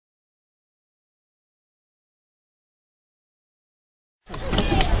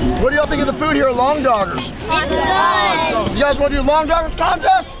What do y'all think of the food here at Long Doggers? It's good. You guys want to do Long Doggers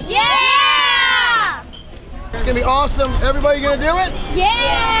contest? Yeah! It's gonna be awesome. Everybody gonna do it?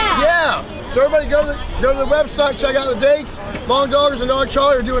 Yeah! Yeah. So everybody go to the website, check out the dates. Long Doggers and Gnarly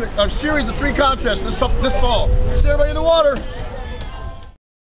Charley are doing a series of 3 contests this fall. See everybody in the water.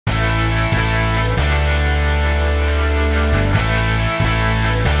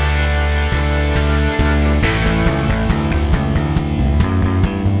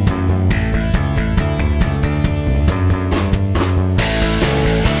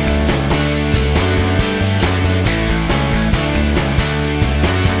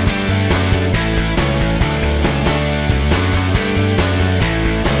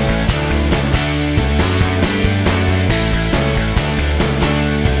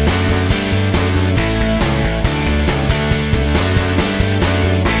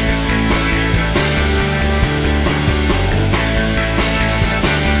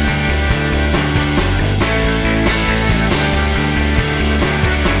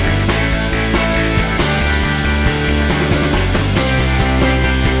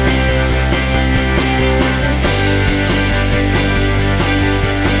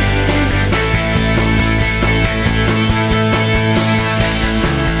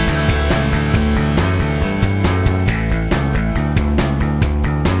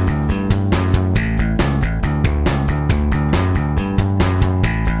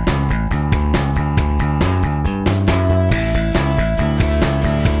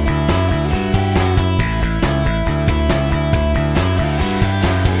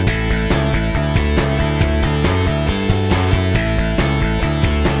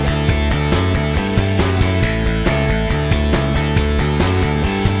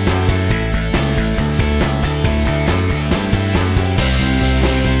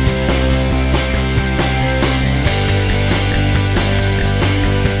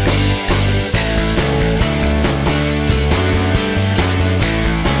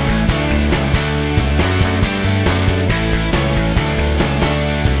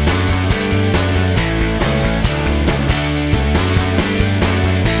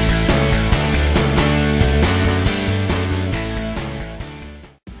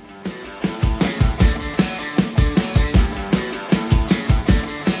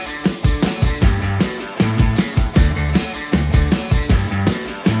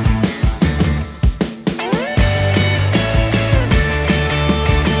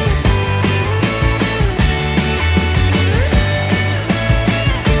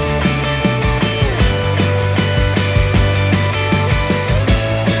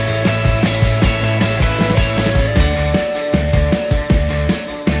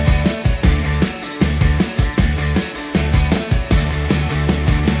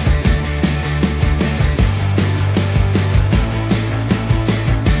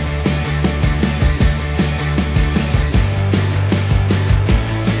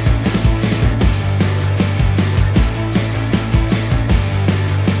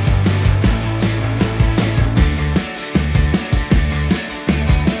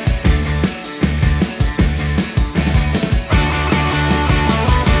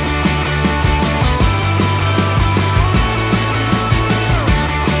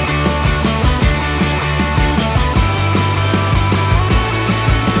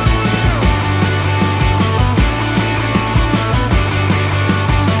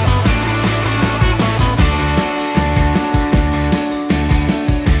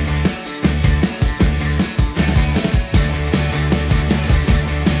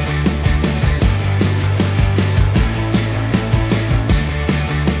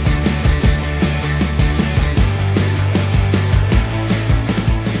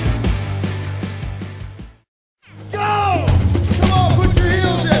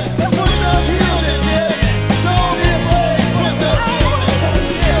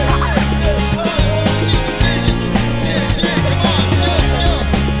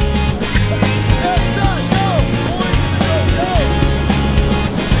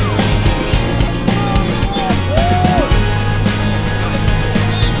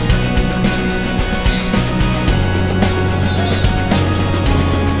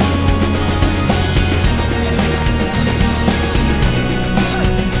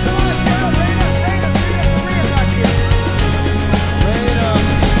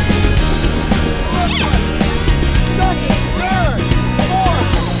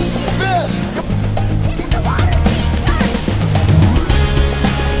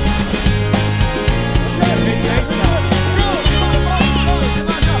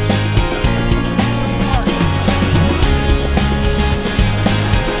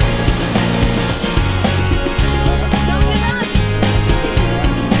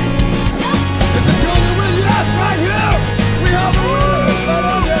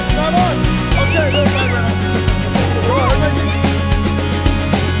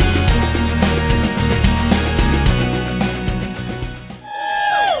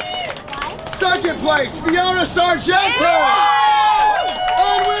 place, Fiona Sargento.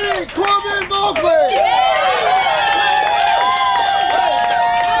 And winning, Corbin Bulkley.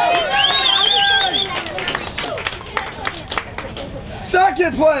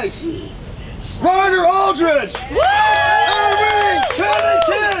 Second place, Ryder Aldridge. And winning, Kenny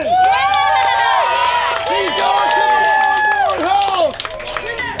King. He's going to the Longboard House.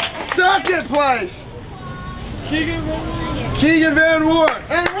 Second place, Keegan Van Wart.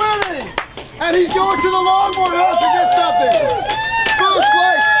 And winning, and he's going to the Longboard House to get something. First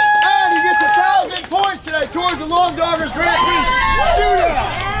place, and he gets 1,000 points today towards the Long Doggers Grand Prix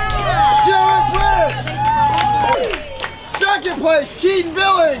shootout. Jared Bridge. Second place, Keaton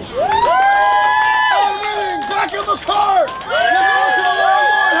Billings. And winning, Becca McCart. You're going to the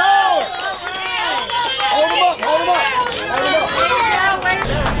Longboard House. Hold him up, hold him up, hold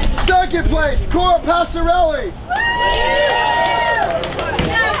him up. Second place, Cora Passarelli.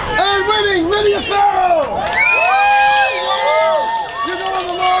 And winning, Lydia Farrow. You're going to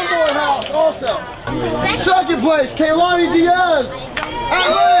the Longboard House also. Second place, Kaylani Diaz.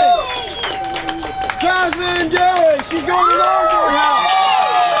 And winning, Jasmine Gary. She's going to the Longboard House.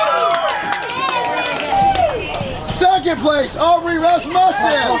 Second place, Aubrey Rasmussen.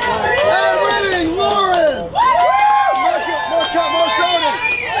 And winning, Lauren.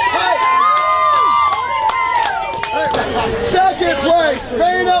 Second place,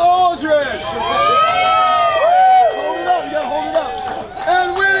 Raina Aldridge. Hold it up, you gotta hold it up.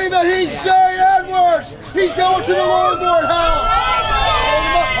 And winning the heat, Sherry Edwards. He's going to the Longboard House. Hold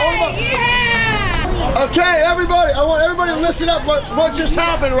him up, hold him up. Okay, everybody, I want everybody to listen up what just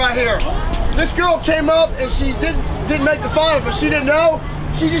happened right here. This girl came up and she didn't make the finals, but she didn't know.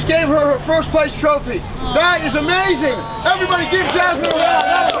 She just gave her first place trophy. That is amazing. Everybody give Jasmine a round.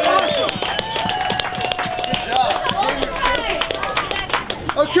 That was awesome.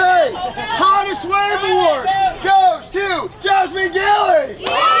 Okay, hottest wave award goes to Jasmine Gilly.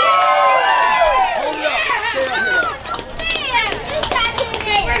 Hold it up. Stay up here.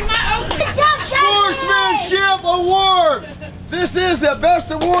 Sportsmanship award. This is the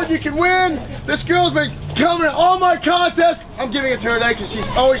best award you can win. This girl's been coming to all my contests. I'm giving it to her today because she's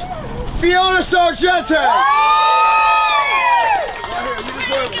always Fiona Sargento. Right here, you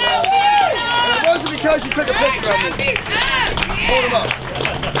deserve it, man. And it wasn't because you took a picture of me. Hold him up.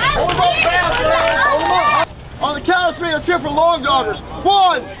 Hold him up fast, man. Hold him up. On the count of three, let's hear from Long Doggers.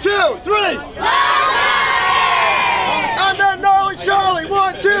 1, 2, 3. And then Gnarly Charley.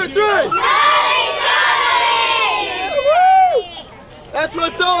 1, 2, 3. That's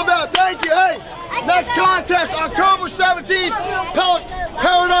what it's all about. Thank you. Hey, next contest, October 17th,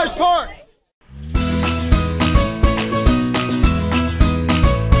 Paradise Park.